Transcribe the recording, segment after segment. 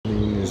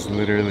is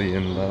literally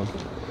in love.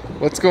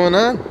 What's going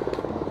on?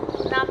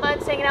 Not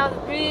much, hanging out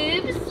with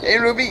Rubes. Hey,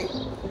 Ruby.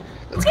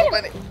 Let's go,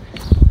 buddy.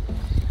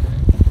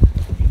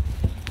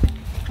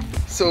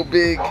 So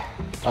big.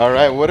 All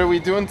right, what are we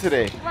doing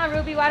today? Come on,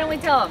 Ruby, why don't we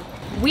tell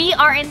them? We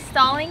are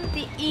installing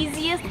the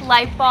easiest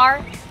light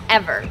bar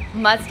ever.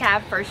 Must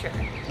have for sure.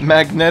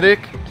 Magnetic,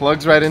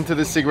 plugs right into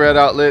the cigarette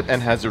outlet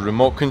and has a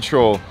remote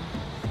control.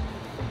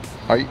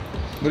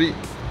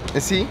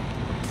 Is he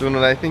doing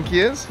what I think he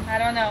is? I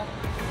don't know.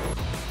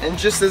 And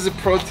just as a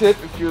pro tip,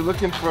 if you're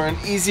looking for an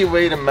easy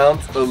way to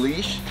mount a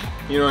leash,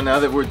 you know, now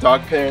that we're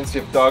dog parents,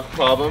 you have dog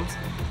problems,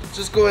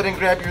 just go ahead and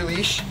grab your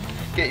leash,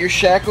 get your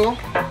shackle,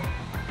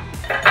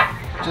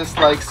 just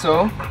like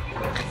so.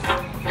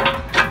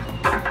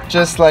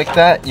 Just like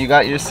that, you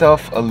got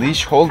yourself a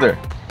leash holder.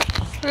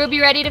 Ruby,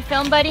 ready to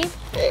film, buddy?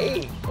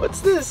 Hey,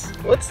 what's this?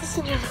 What's this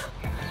in your mouth?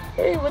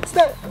 Hey, what's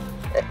that?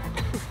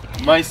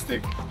 My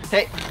stick.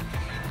 Hey.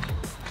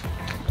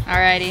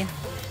 Alrighty,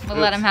 we'll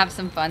let him have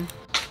some fun.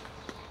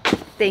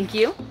 Thank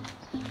you.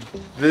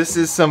 This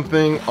is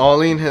something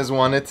Arlene has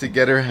wanted to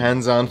get her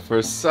hands on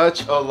for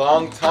such a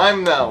long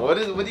time now. What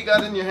do you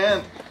got in your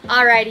hand?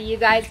 Alrighty, you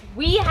guys,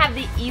 we have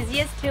the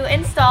easiest to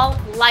install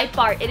light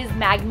bar. It is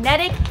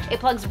magnetic, it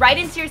plugs right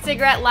into your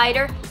cigarette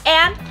lighter,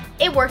 and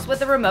it works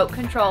with a remote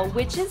control,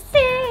 which is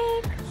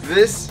sick.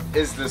 This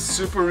is the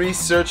SUPAREE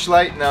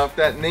Searchlight. Now, if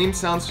that name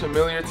sounds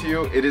familiar to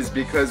you, it is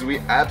because we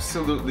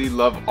absolutely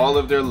love all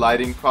of their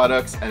lighting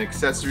products and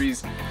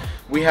accessories.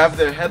 We have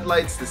their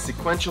headlights, the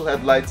sequential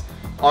headlights,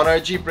 on our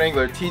Jeep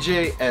Wrangler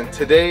TJ, and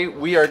today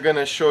we are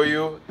gonna show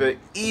you the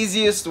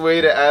easiest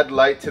way to add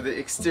light to the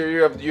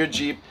exterior of your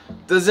Jeep.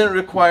 Doesn't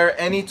require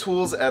any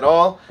tools at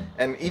all,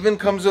 and even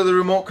comes with a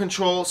remote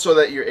control so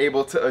that you're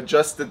able to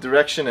adjust the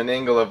direction and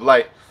angle of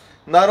light.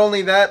 Not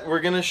only that, we're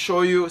gonna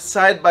show you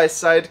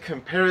side-by-side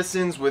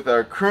comparisons with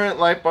our current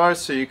light bars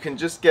so you can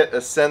just get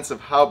a sense of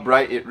how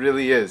bright it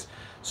really is.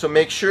 So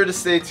make sure to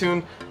stay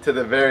tuned to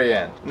the very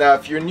end. Now,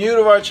 if you're new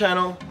to our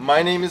channel,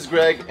 my name is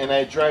Greg and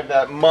I drive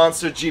that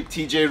monster Jeep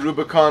TJ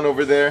Rubicon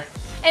over there.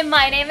 And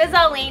my name is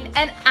Arlene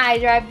and I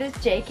drive this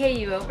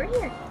JKU over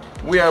here.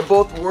 We are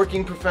both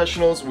working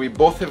professionals. We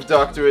both have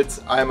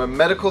doctorates. I am a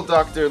medical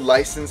doctor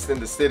licensed in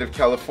the state of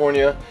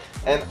California,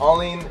 and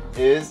Arlene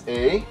is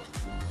a...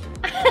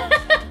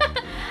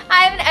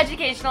 I am an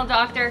educational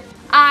doctor.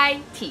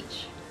 I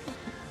teach.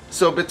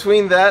 So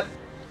between that,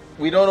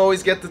 we don't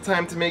always get the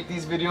time to make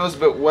these videos,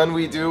 but when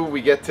we do,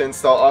 we get to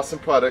install awesome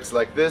products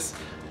like this.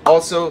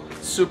 Also,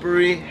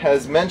 SUPAREE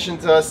has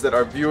mentioned to us that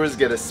our viewers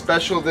get a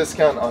special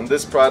discount on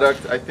this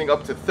product, I think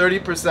up to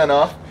 30%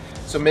 off.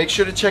 So make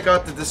sure to check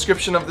out the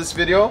description of this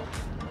video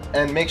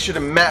and make sure to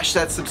mash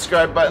that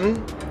subscribe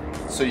button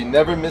so you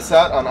never miss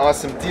out on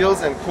awesome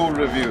deals and cool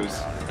reviews.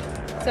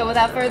 So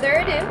without further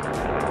ado,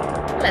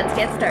 let's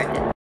get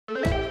started.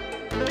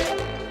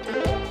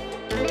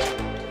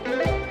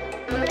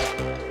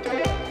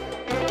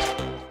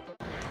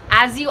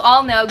 As you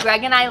all know,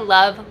 Greg and I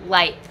love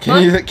light.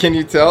 Can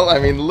you tell? I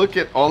mean, look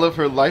at all of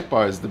her light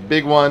bars. The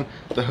big one,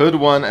 the hood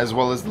one, as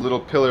well as the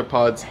little pillar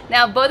pods.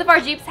 Now, both of our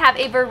Jeeps have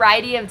a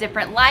variety of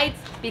different lights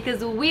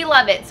because we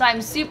love it. So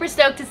I'm super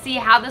stoked to see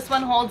how this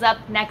one holds up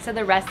next to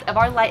the rest of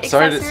our light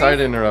accessories. Sorry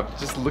to interrupt.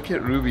 Just look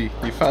at Ruby.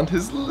 He found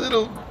his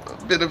little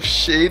bit of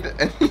shade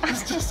and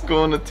he's just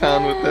going to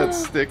town with that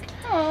stick.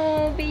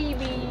 Oh,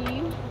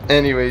 baby.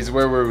 Anyways,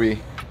 where were we?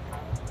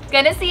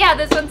 Gonna see how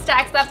this one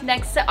stacks up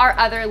next to our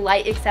other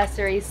light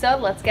accessories. So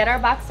let's get our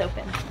box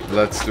open.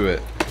 Let's do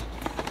it.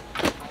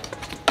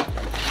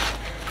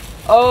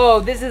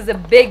 Oh, this is a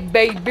big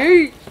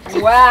baby.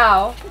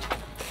 Wow.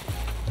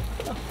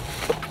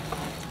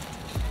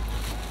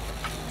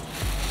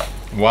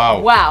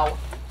 Wow. Wow.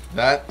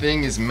 That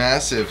thing is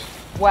massive.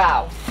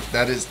 Wow.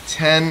 That is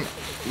 10,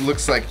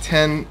 looks like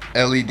 10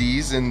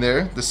 LEDs in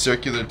there, the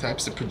circular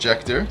types, the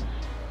projector.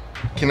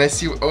 Can I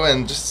see, oh,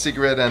 and just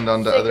cigarette end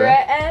on the other.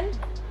 Cigarette end.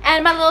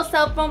 And my little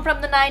cell phone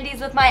from the 90s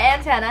with my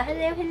antenna.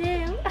 Hello,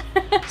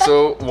 hello.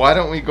 So why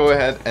don't we go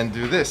ahead and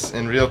do this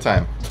in real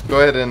time?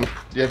 Go ahead and, do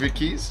you have your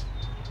keys?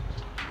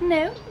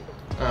 No.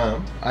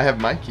 I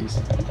have my keys.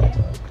 Okay.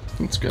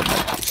 Let's grab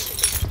my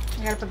keys.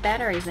 I gotta put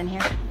batteries in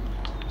here.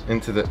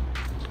 Into the,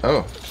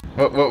 oh,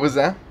 what was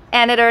that?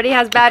 And it already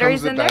has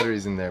batteries in there?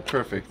 Batteries in there,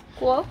 perfect.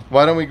 Cool.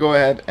 Why don't we go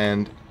ahead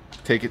and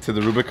take it to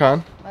the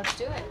Rubicon? Let's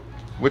do it.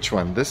 Which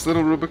one? This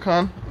little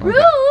Rubicon? Rube,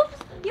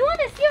 you want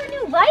to see our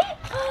new light?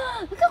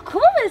 Look how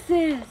cool this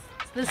is.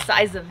 It's the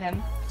size of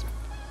him.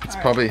 It's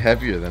probably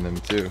heavier than him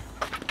too.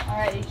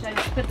 Alright, should I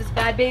just put this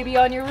bad baby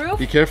on your roof?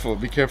 Be careful,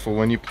 be careful.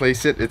 When you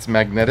place it, it's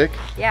magnetic.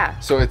 Yeah.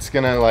 So it's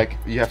gonna like,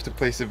 you have to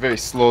place it very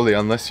slowly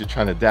unless you're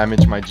trying to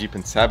damage my Jeep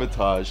and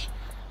sabotage.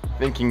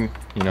 Thinking,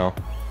 you know.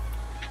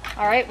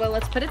 Alright, well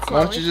let's put it slowly.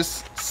 Why don't you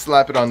just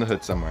slap it on the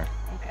hood somewhere?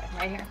 Okay,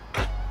 right here.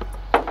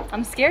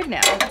 I'm scared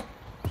now.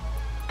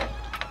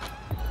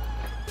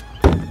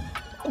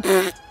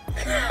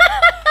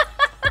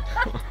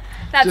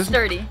 That's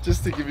sturdy.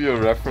 Just to give you a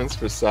reference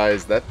for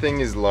size, that thing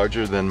is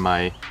larger than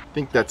my, I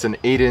think that's an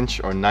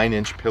 8-inch or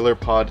 9-inch pillar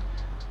pod.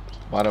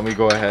 Why don't we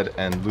go ahead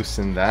and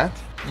loosen that?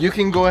 You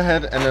can go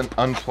ahead and then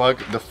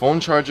unplug the phone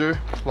charger,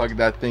 plug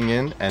that thing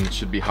in, and it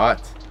should be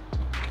hot.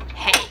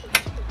 Hey,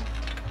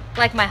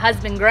 like my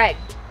husband Greg.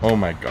 Oh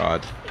my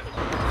God.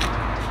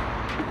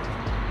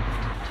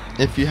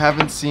 If you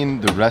haven't seen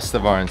the rest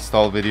of our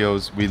install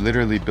videos, we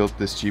literally built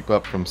this Jeep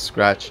up from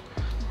scratch.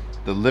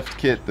 The lift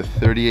kit, the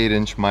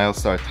 38-inch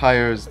Milestar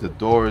tires, the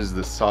doors,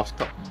 the soft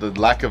top, the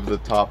lack of the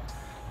top,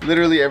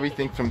 literally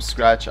everything from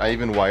scratch. I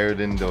even wired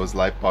in those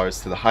light bars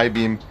to the high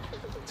beam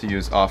to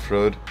use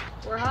off-road.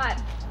 We're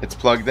hot. It's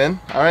plugged in.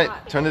 All right,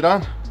 turn it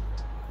on.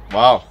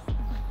 Wow.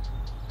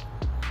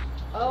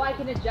 Oh, I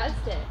can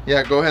adjust it.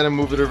 Yeah, go ahead and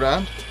move it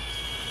around.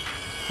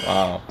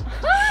 Wow.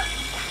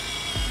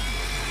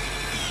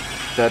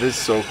 That is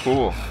so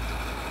cool.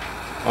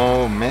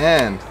 Oh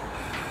man.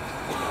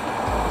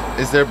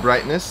 Is there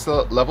brightness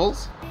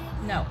levels?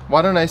 No.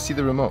 Why don't I see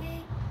the remote?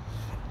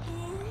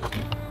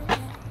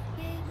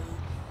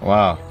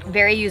 Wow.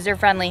 Very user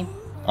friendly.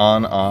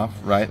 On, off,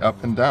 right,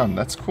 up and down.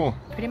 That's cool.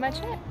 Pretty much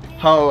it.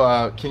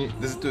 How can you,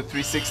 does it do a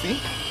 360?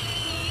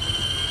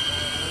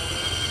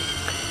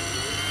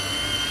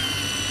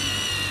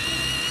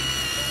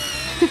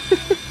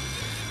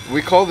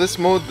 We call this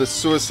mode the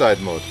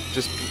suicide mode.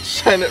 Just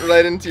shine it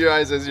right into your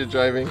eyes as you're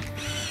driving.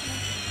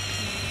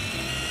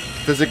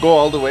 Does it go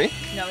all the way?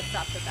 No, it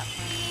stops at that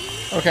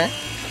point. Okay.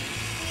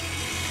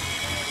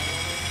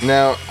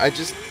 Now, I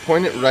just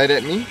point it right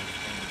at me.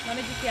 Let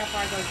me just see how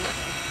far it goes this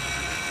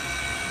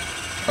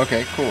way.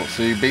 Okay, cool.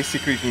 So you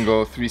basically can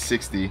go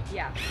 360.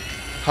 Yeah.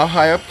 How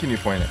high up can you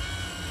point it?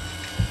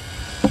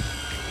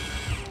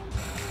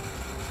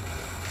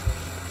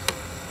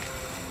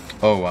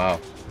 Oh, wow.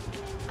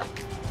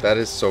 That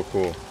is so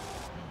cool.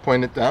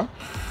 Point it down.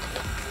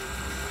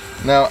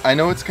 Now, I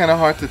know it's kind of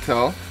hard to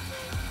tell.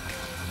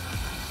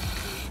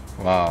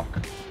 Wow.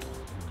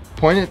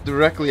 Point it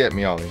directly at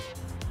me, Ollie.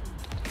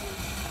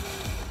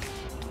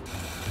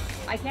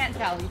 I can't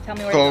tell. You tell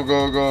me where Go, to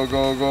go. go,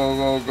 go, go,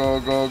 go, go,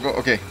 go, go.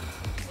 Okay.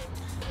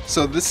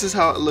 So this is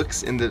how it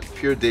looks in the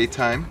pure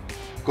daytime.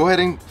 Go ahead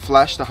and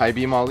flash the high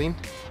beam, Ollie.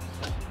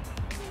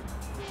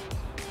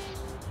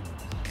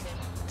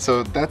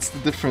 So that's the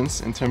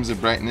difference in terms of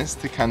brightness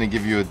to kind of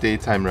give you a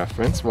daytime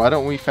reference. Why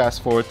don't we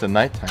fast forward to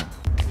nighttime?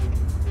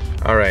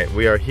 All right,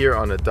 we are here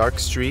on a dark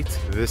street.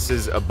 This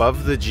is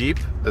above the Jeep.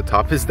 The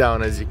top is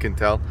down, as you can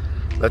tell.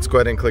 Let's go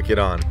ahead and click it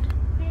on.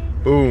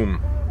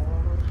 Boom.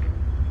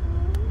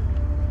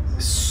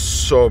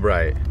 So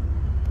bright.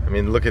 I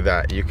mean, look at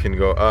that. You can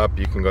go up,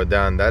 you can go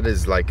down. That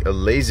is like a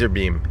laser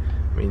beam.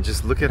 I mean,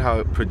 just look at how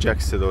it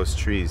projects to those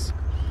trees.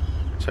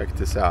 Check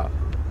this out.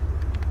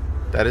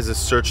 That is a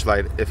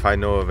searchlight if I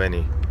know of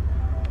any.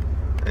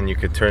 And you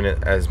could turn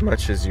it as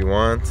much as you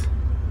want.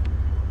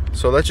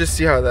 So let's just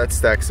see how that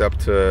stacks up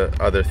to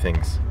other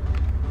things.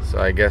 So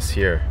I guess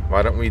here,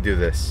 why don't we do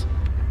this?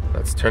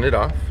 Let's turn it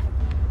off.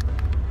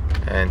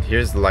 And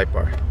here's the light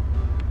bar.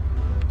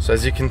 So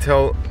as you can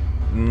tell,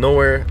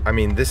 nowhere, I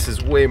mean, this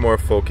is way more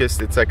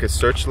focused. It's like a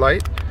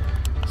searchlight.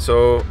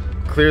 So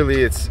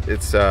clearly it's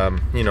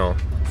you know,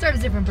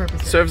 Serves different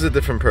purposes. Serves a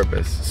different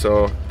purpose.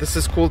 So this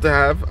is cool to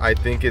have. I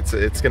think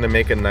it's gonna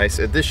make a nice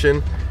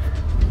addition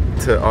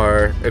to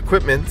our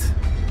equipment.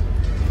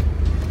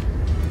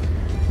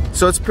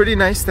 So it's pretty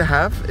nice to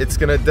have. It's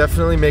gonna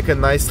definitely make a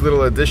nice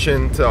little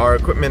addition to our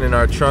equipment in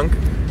our trunk.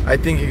 I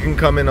think it can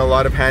come in a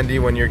lot of handy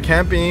when you're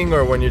camping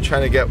or when you're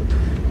trying to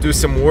do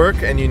some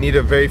work and you need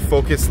a very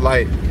focused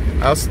light.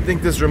 I also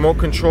think this remote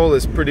control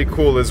is pretty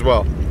cool as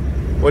well.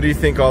 What do you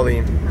think,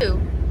 Arlene?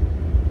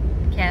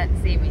 Can't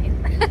see me.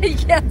 You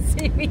can't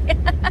see me.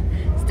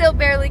 Still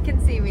barely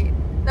can see me.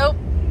 Nope.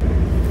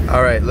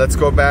 All right, let's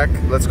go back.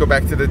 Let's go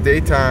back to the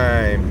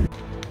daytime.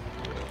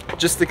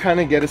 Just to kind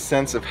of get a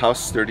sense of how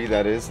sturdy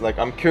that is. Like,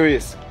 I'm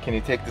curious, can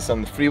you take this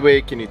on the freeway?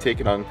 Can you take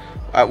it on,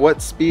 at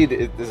what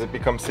speed does it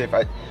become safe?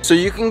 So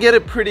you can get a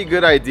pretty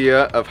good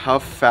idea of how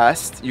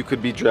fast you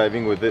could be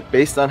driving with it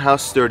based on how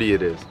sturdy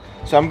it is.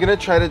 So I'm gonna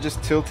try to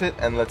just tilt it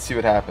and let's see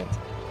what happens.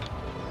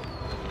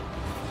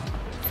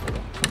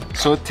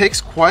 So it takes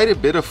quite a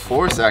bit of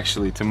force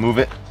actually to move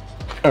it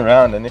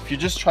around, and if you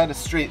just try to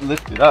straight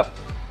lift it up,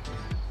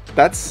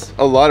 that's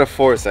a lot of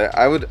force.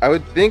 I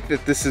would think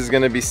that this is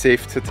gonna be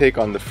safe to take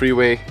on the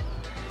freeway,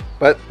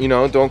 but you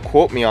know, don't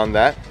quote me on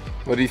that.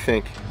 What do you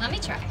think? Let me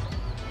try.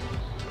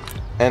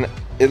 And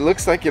it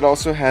looks like it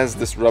also has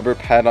this rubber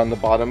pad on the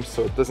bottom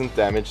so it doesn't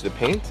damage the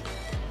paint.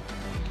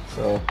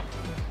 So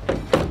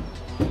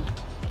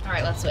all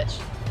right, let's switch.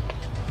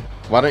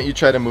 why don't you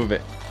try to move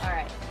it? All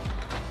right.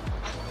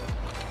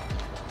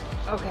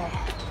 Okay.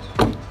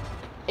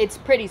 It's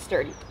pretty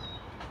sturdy.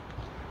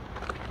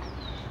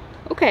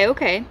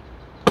 Okay.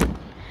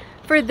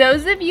 For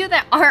those of you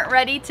that aren't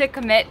ready to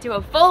commit to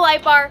a full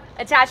light bar,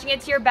 attaching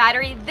it to your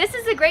battery, this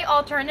is a great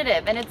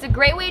alternative, and it's a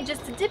great way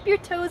just to dip your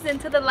toes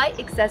into the light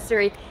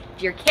accessory.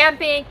 If you're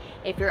camping,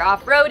 if you're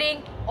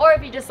off-roading, or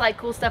if you just like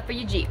cool stuff for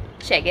your Jeep,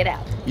 check it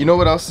out. You know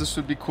what else this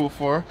would be cool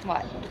for?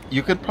 What?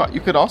 You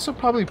could also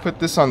probably put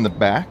this on the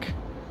back,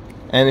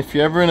 and if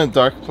you're ever in a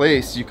dark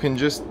place, you can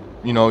just,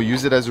 you know,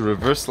 use it as a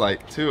reverse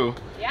light too.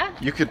 Yeah.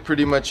 You could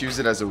pretty much use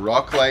it as a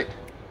rock light.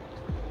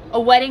 a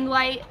wedding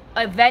light,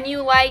 a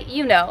venue light,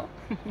 you know.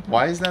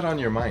 Why is that on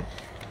your mind?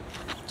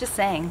 Just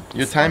saying.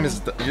 Your time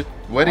is your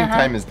wedding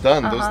time is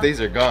done. Those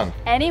days are gone.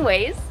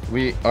 Anyways,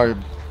 we are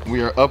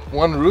up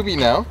 1 ruby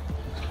now.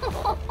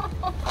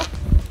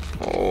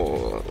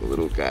 Oh,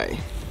 little guy.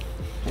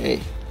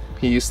 Hey,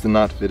 he used to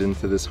not fit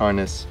into this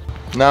harness.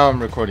 Now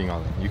I'm recording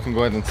all that. You can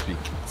go ahead and speak.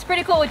 it's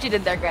pretty cool what you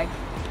did there, Greg.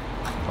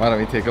 Why don't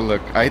we take a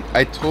look?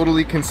 I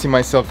totally can see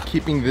myself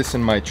keeping this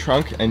in my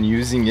trunk and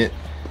using it.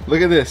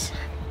 Look at this.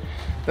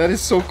 That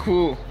is so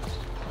cool.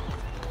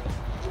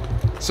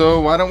 So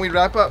why don't we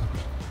wrap up?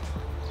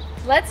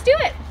 Let's do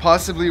it.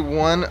 Possibly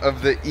one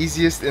of the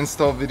easiest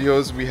install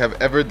videos we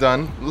have ever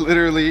done.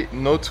 Literally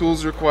no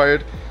tools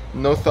required,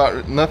 no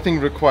thought, nothing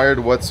required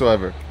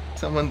whatsoever.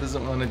 Someone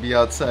doesn't want to be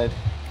outside.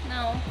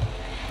 No.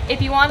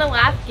 If you want to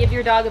laugh, give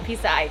your dog a piece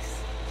of ice.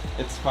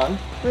 It's fun.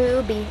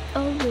 Ruby,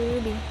 oh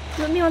Ruby.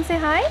 Ruby, you want to say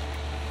hi?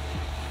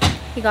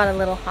 He got a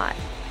little hot.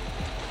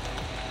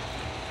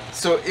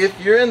 So if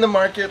you're in the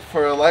market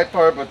for a light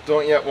bar but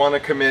don't yet want to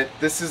commit,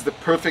 this is the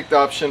perfect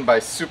option by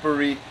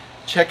SUPAREE.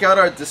 Check out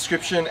our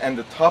description and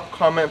the top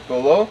comment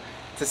below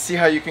to see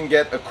how you can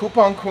get a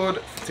coupon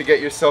code to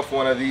get yourself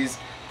one of these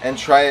and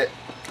try it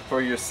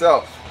for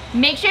yourself.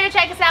 Make sure to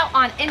check us out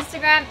on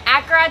Instagram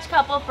at Garage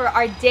Couple for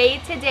our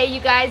day-to-day, you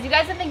guys. You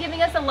guys have been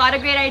giving us a lot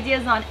of great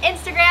ideas on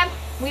Instagram.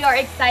 We are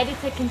excited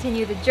to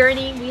continue the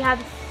journey. We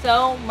have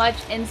so much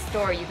in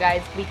store, you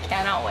guys. We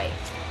cannot wait.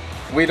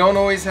 We don't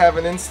always have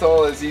an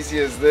install as easy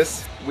as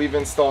this. We've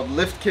installed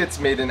lift kits,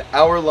 made an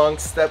hour-long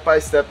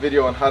step-by-step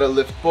video on how to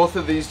lift both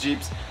of these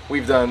Jeeps.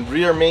 We've done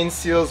rear main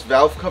seals,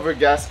 valve cover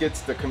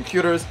gaskets, the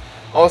computers,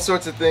 all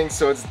sorts of things.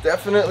 So it's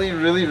definitely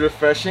really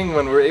refreshing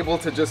when we're able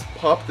to just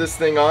pop this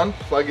thing on,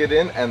 plug it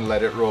in, and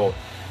let it roll.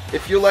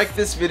 If you like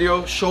this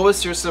video, show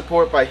us your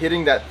support by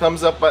hitting that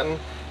thumbs up button.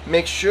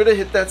 Make sure to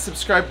hit that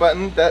subscribe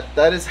button.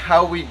 That is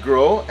how we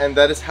grow, and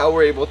that is how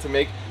we're able to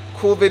make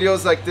cool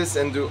videos like this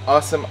and do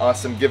awesome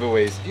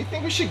giveaways. Do you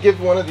think we should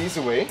give one of these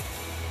away?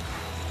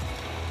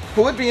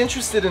 Who would be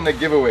interested in a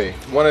giveaway?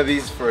 One of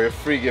these for a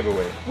free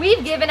giveaway.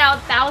 We've given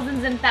out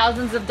thousands and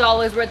thousands of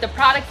dollars worth of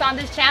products on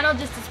this channel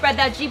just to spread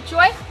that Jeep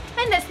joy,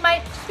 and this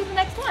might just be the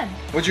next one.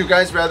 Would you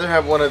guys rather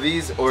have one of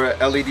these or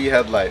a LED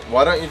headlight?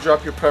 Why don't you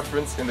drop your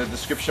preference in the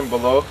description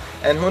below,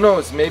 and who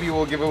knows, maybe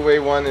we'll give away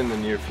one in the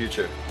near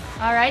future.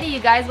 Alrighty,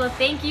 you guys, well,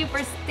 thank you for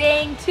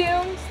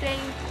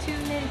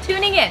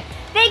tuning in.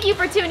 Thank you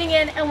for tuning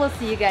in, and we'll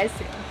see you guys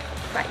soon.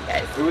 Bye,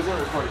 guys. It wasn't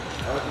recording.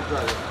 I wasn't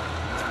driving.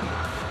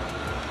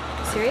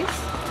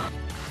 Serious?